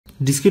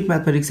Discrete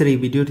ম্যাথমেটিক্সের এই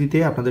ভিডিওটিতে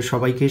আপনাদের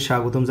সবাইকে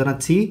স্বাগতম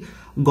জানাচ্ছি।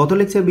 গত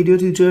লেকচার ভিডিও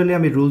টিউটোরিয়ালে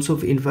আমি রুলস অফ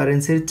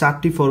ইনফারেন্সের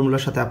 4টি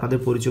ফর্মুলার সাথে আপনাদের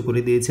পরিচয়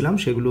করে দিয়েছিলাম।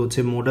 সেগুলো হচ্ছে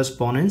modus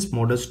ponens,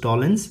 modus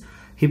Tollens,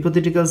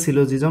 হিপোথেটিক্যাল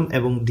syllogism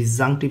এবং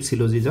ডিসজাংটিভ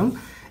সিলোজিজম।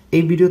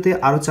 এই ভিডিওতে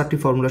আরও 4টি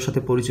ফর্মুলার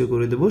সাথে পরিচয়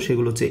করে দেবো।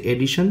 সেগুলো হচ্ছে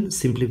addition,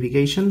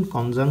 simplification,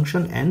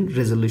 conjunction and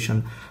resolution.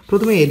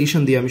 প্রথমে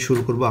এডিশন দিয়ে আমি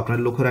শুরু করব।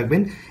 আপনারা লক্ষ্য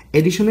রাখবেন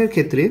এডিশনের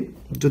ক্ষেত্রে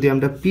যদি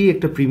আমরা পি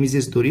একটা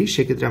প্রিমিসেস ধরি,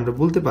 সেক্ষেত্রে আমরা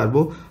বলতে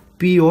পারবো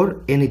পি অর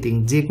এনিথিং,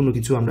 যে কোনো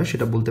কিছু আমরা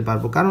সেটা বলতে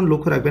পারবো। কারণ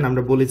লক্ষ্য রাখবেন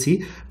আমরা বলেছি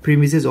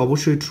প্রিমিসেস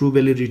অবশ্যই ট্রু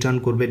ভ্যালু রিটার্ন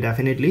করবে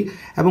ডেফিনেটলি,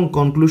 এবং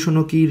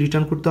কনক্লুশনও কি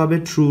রিটার্ন করতে হবে,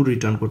 ট্রু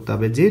রিটার্ন করতে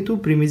হবে। যেহেতু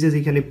প্রিমিসেস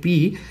এখানে পি,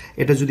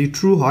 এটা যদি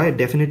ট্রু হয়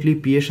ডেফিনেটলি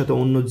পি এর সাথে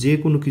অন্য যে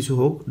কোনো কিছু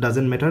হোক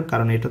ডাজেন্ট ম্যাটার,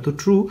 কারণ এটা তো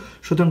ট্রু।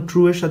 সুতরাং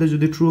ট্রু এর সাথে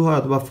যদি ট্রু হয়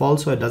অথবা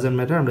ফলস হয় ডাজেন্ট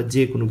ম্যাটার, আমরা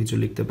যে কোনো কিছু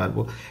লিখতে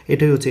পারবো।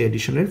 এটাই হচ্ছে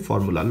এডিশনের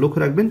ফর্মুলা। লক্ষ্য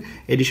রাখবেন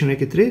এডিশনের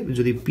ক্ষেত্রে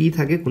যদি পি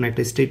থাকে, কোনো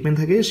একটা স্টেটমেন্ট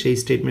থাকে, সেই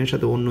স্টেটমেন্টের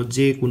সাথে অন্য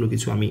যে কোনো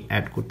কিছু আমি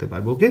অ্যাড করতে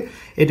পারবো। ওকে,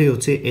 এটাই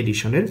হচ্ছে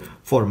এডিশনের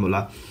ফর্মুলা।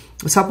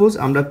 সাপোজ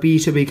আমরা পি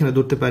হিসেবে এখানে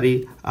ধরতে পারি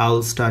I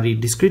will study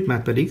discrete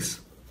mathematics,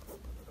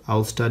 I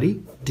will study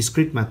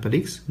discrete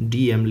mathematics,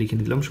 DM লিখে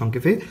দিলাম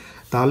সংক্ষেপে।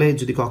 তাহলে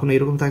যদি কখনো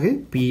এরকম থাকে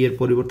পি এর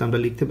পরিবর্তে আমরা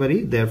লিখতে পারি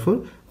therefore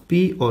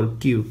P or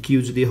Q, Q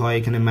যদি হয়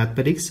এখানে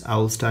mathematics, I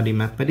will study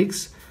mathematics.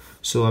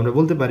 So আমরা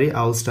বলতে পারি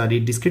I will study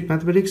discrete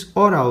mathematics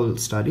or I will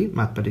study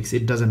mathematics,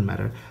 it doesn't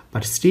matter.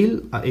 But still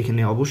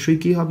এখানে অবশ্যই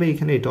কি হবে,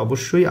 এখানে এটা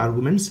অবশ্যই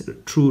আর্গুমেন্টস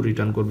ট্রু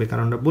রিটার্ন করবে,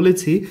 কারণ আমরা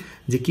বলেছি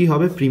যে কি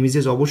হবে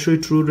প্রিমিসেস অবশ্যই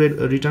ট্রু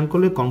রিটার্ন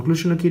করলে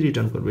কনক্লুশনও কি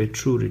রিটার্ন করবে,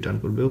 ট্রু রিটার্ন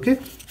করবে। ওকে,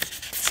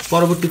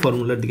 পরবর্তী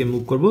ফর্মুলার দিকে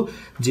মুভ করব,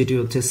 যেটি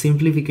হচ্ছে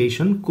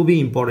সিম্পলিফিকেশন। খুবই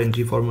ইম্পর্টেন্ট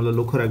এই ফর্মুলা,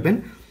 লক্ষ্য রাখবেন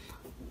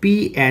পি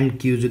অ্যান্ড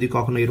কিউ যদি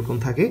কখনো এরকম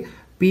থাকে,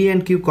 পি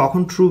অ্যান্ড কিউ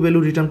কখন ট্রু ভ্যালু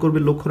রিটার্ন করবে,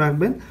 লক্ষ্য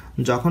রাখবেন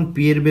যখন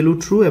পি এর ভ্যালু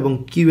ট্রু এবং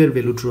কিউ এর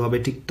ভ্যালু ট্রু হবে,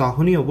 ঠিক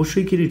তখনই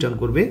অবশ্যই কি রিটার্ন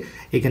করবে,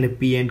 এখানে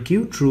P and Q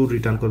true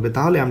return করবে।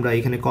 তাহলে আমরা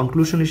এখানে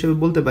কনক্লুশন হিসেবে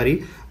বলতে পারি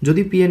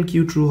যদি পি অ্যান্ড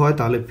কিউ ট্রু হয়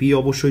তাহলে পি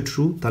অবশ্যই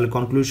ট্রু, তাহলে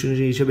কনক্লুশন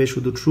হিসেবে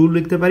শুধু ট্রু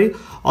লিখতে পারি,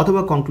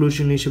 অথবা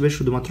কনক্লুশন হিসেবে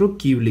শুধুমাত্র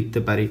কিউ লিখতে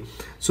পারি।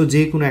 সো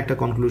যে কোনো একটা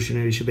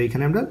কনক্লুশনের হিসেবে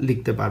এখানে আমরা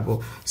লিখতে পারবো।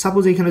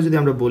 সাপোজ এখানে যদি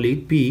আমরা বলি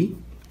P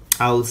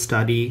I will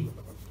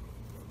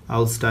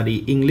study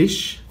English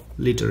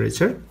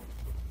literature,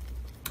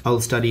 I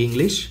will study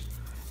English,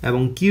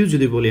 এবং কিউ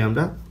যদি বলি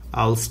আমরা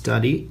I will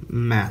study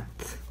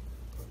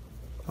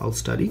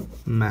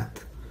math,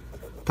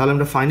 তাহলে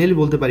আমরা ফাইনালি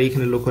বলতে পারি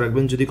এখানে লক্ষ্য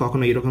রাখবেন যদি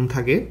কখনো এরকম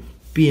থাকে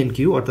পি এন্ড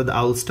কিউ অর্থাৎ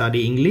I will study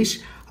English,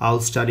 I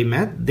will study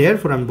math,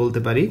 therefore আমি বলতে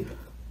পারি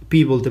পি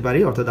বলতে পারি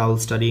অর্থাৎ I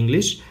will study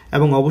English,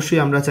 এবং অবশ্যই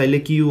আমরা চাইলে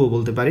কিউও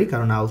বলতে পারি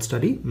কারণ I will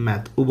study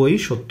math, উভয়ই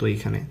সত্য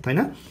এখানে, তাই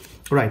না?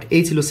 রাইট,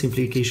 এই ছিল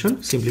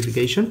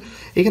সিম্পলিফিকেশন।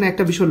 এখানে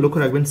একটা বিষয় লক্ষ্য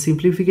রাখবেন,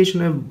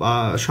 সিম্পলিফিকেশনের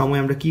সময়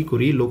আমরা কি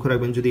করি লক্ষ্য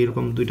রাখবেন, যদি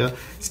এরকম দুইটা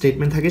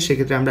স্টেটমেন্ট থাকে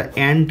সেক্ষেত্রে আমরা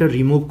অ্যান্ডটা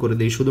রিমুভ করে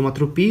দিই,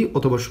 শুধুমাত্র পি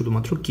অথবা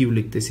শুধুমাত্র কিউ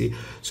লিখতেছি।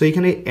 সো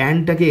এখানে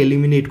অ্যান্ডটাকে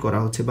এলিমিনেট করা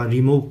হচ্ছে বা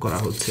রিমুভ করা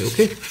হচ্ছে।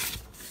 ওকে,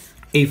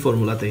 এই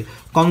ফর্মুলাতে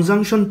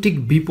কনজাংশন ঠিক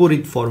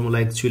বিপরীত ফর্মুলা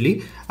অ্যাকচুয়ালি।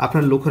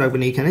 আপনারা লক্ষ্য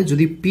রাখবেন এখানে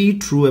যদি পি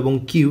ট্রু এবং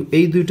কিউ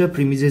এই দুইটা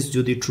প্রিমিসেস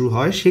যদি ট্রু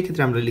হয়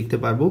সেক্ষেত্রে আমরা লিখতে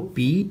পারবো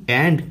পি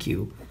অ্যান্ড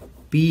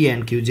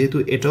কিউ, যেহেতু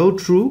এটাও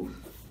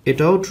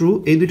ট্রু,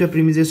 এই দুইটা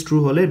প্রিমিসেস ট্রু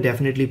হলে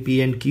ডেফিনেটলি পি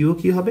অ্যান্ড কিউ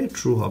কি হবে,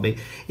 ট্রু হবে।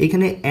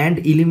 এখানে অ্যান্ড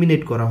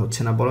ইলিমিনেট করা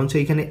হচ্ছে না, বরঞ্চ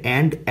এখানে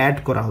অ্যান্ড অ্যাড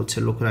করা হচ্ছে।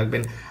 লক্ষ্য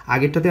রাখবেন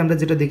আগেরটাতে আমরা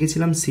যেটা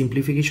দেখেছিলাম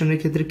সিম্পলিফিকেশনের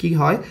ক্ষেত্রে কি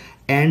হয়,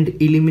 অ্যান্ড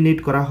ইলিমিনেট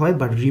করা হয়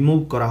বা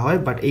রিমুভ করা হয়,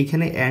 বাট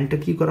এইখানে অ্যান্ডটা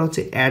কি করা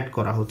হচ্ছে, অ্যাড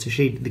করা হচ্ছে,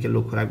 সেই দিকে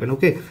লক্ষ্য রাখবেন।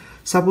 ওকে,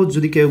 সাপোজ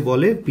যদি কেউ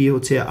বলে পি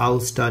হচ্ছে আই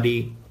উইল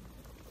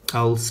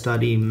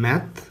স্টাডি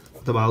ম্যাথ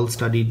অথবা আই উইল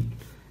স্টাডি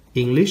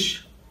ইংলিশ,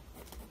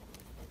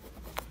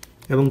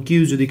 এবং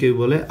কিউ যদি কেউ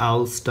বলে আই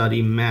উইল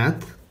স্টাডি ম্যাথ।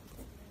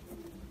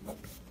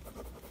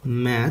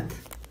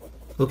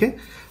 ওকে,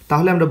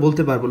 তাহলে আমরা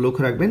বলতে পারবো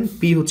লক্ষ্য রাখবেন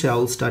পি হচ্ছে I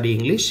will study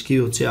English, Q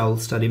হচ্ছে আই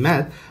উইল স্টাডি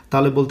ম্যাথ,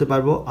 তাহলে বলতে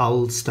পারবো I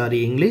will study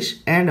English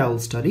and I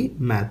will study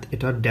math.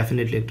 এটা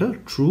ডেফিনেটলি একটা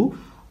ট্রু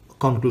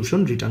কনক্লুশন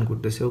রিটার্ন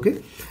করতেছে। ওকে,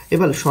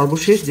 এবার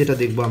সর্বশেষ যেটা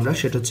দেখবো আমরা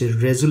সেটা হচ্ছে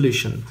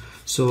রেজলিউশন।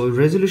 সো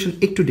রেজলিউশন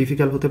একটু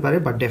ডিফিকাল্ট হতে পারে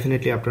বাট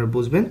ডেফিনেটলি আপনারা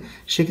বুঝবেন।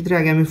 সেক্ষেত্রে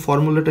আগে আমি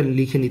ফর্মুলাটা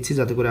লিখে নিচ্ছি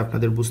যাতে করে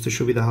আপনাদের বুঝতে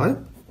সুবিধা হয়।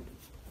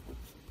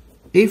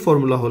 এই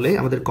ফর্মুলা হলে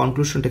আমাদের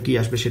কনক্লুশনটা কি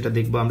আসবে সেটা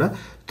দেখবো আমরা।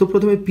 তো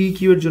প্রথমে পি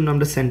কিউ এর জন্য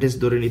আমরা সেন্টেন্স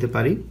ধরে নিতে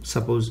পারি,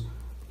 suppose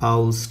I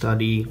will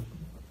study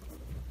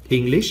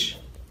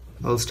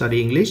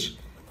English,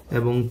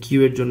 এবং কিউ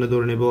এর জন্য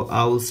ধরে নেব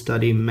আই উইল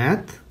স্টাডি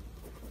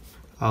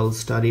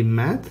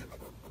ম্যাথ,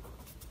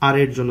 আর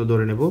এর জন্য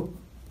ধরে নেব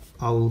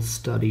আই উইল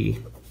স্টাডি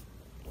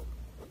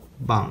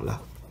বাংলা।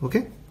 ওকে,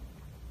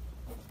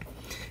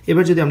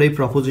 এবার যদি আমরা এই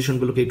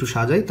প্রপোজিশনগুলোকে একটু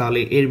সাজাই তাহলে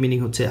এর মিনিং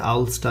হচ্ছে I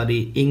will study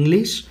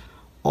English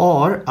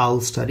or I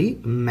will study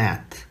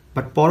math,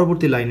 but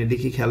পরবর্তী লাইনের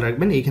দিকে খেয়াল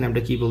রাখবেন এখানে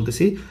আমরা কি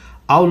বলতেছি,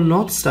 I will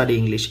not study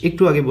English।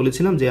 একটু আগে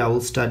বলেছিলাম যে I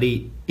will study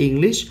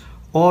English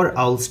or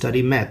I will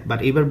study math, but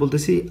এবার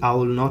বলতেছি I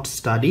will not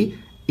study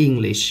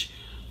English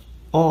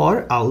or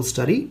I will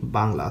study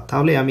Bangla.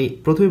 তাহলে আমি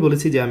প্রথমে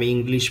বলেছি যে আমি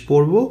ইংলিশ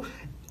পড়বো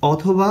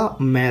অথবা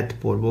ম্যাথ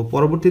পড়বো,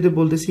 পরবর্তীতে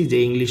বলতেছি যে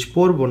ইংলিশ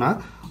পড়বো না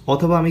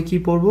অথবা আমি কি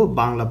পড়বো,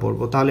 বাংলা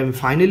পড়বো। তাহলে আমি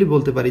ফাইনালি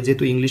বলতে পারি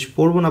যেহেতু ইংলিশ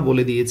পড়বো না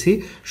বলে দিয়েছি,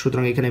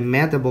 সুতরাং এখানে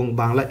ম্যাথ এবং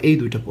বাংলা এই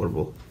দুইটা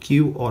পড়বো,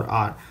 কিউ অর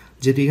আর।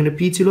 যেহেতু এখানে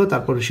পি ছিল,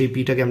 তারপর সেই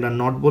পিটাকে আমরা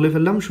নট বলে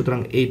ফেললাম, সুতরাং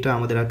এইটা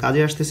আমাদের আর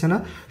কাজে আসতেছে না,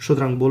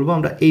 সুতরাং বলবো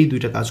আমরা এই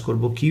দুইটা কাজ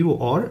করব, Q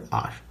or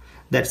R.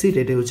 That's it,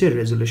 এটাই হচ্ছে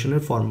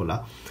রেজলিউশনের ফর্মুলা।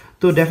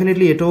 তো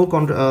ডেফিনেটলি এটাও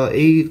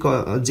এই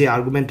যে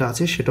আর্গুমেন্টটা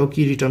আছে সেটাও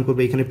কি রিটার্ন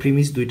করবে, এখানে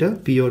প্রিমিস দুইটা,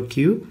 P or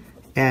Q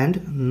and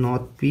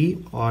not P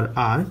or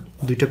আর,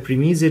 দুইটা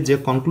প্রিমিসের যে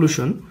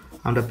কনক্লুশন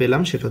আমরা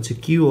পেলাম সেটা হচ্ছে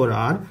কিউ অর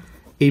আর।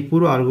 এই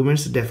পুরো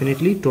আর্গুমেন্টস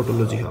ডেফিনেটলি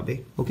টোটোলজি হবে।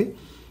 ওকে,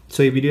 সো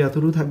এই ভিডিও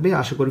এতটুকু থাকবে।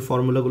 আশা করি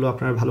ফর্মুলাগুলো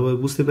আপনারা ভালোভাবে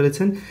বুঝতে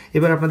পেরেছেন।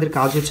 এবার আপনাদের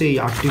কাজ হচ্ছে এই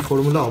 8টি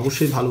ফর্মুলা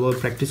অবশ্যই ভালোভাবে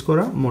প্র্যাকটিস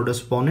করা, modus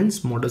ponens,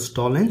 modus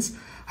Tollens,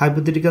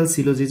 hypothetical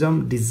syllogism,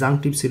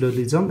 disjunctive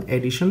syllogism,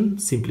 addition,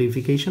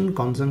 simplification,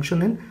 conjunction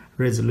and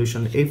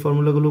resolution. এই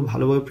ফর্মুলাগুলো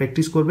ভালোভাবে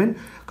প্র্যাকটিস করবেন,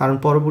 কারণ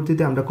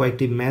পরবর্তীতে আমরা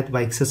কয়েকটি ম্যাথ বা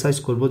এক্সারসাইজ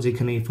করব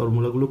যেখানে এই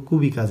ফর্মুলাগুলো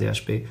খুবই কাজে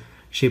আসবে।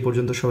 সেই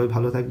পর্যন্ত সবাই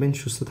ভালো থাকবেন,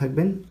 সুস্থ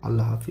থাকবেন।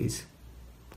 আল্লাহ হাফিজ।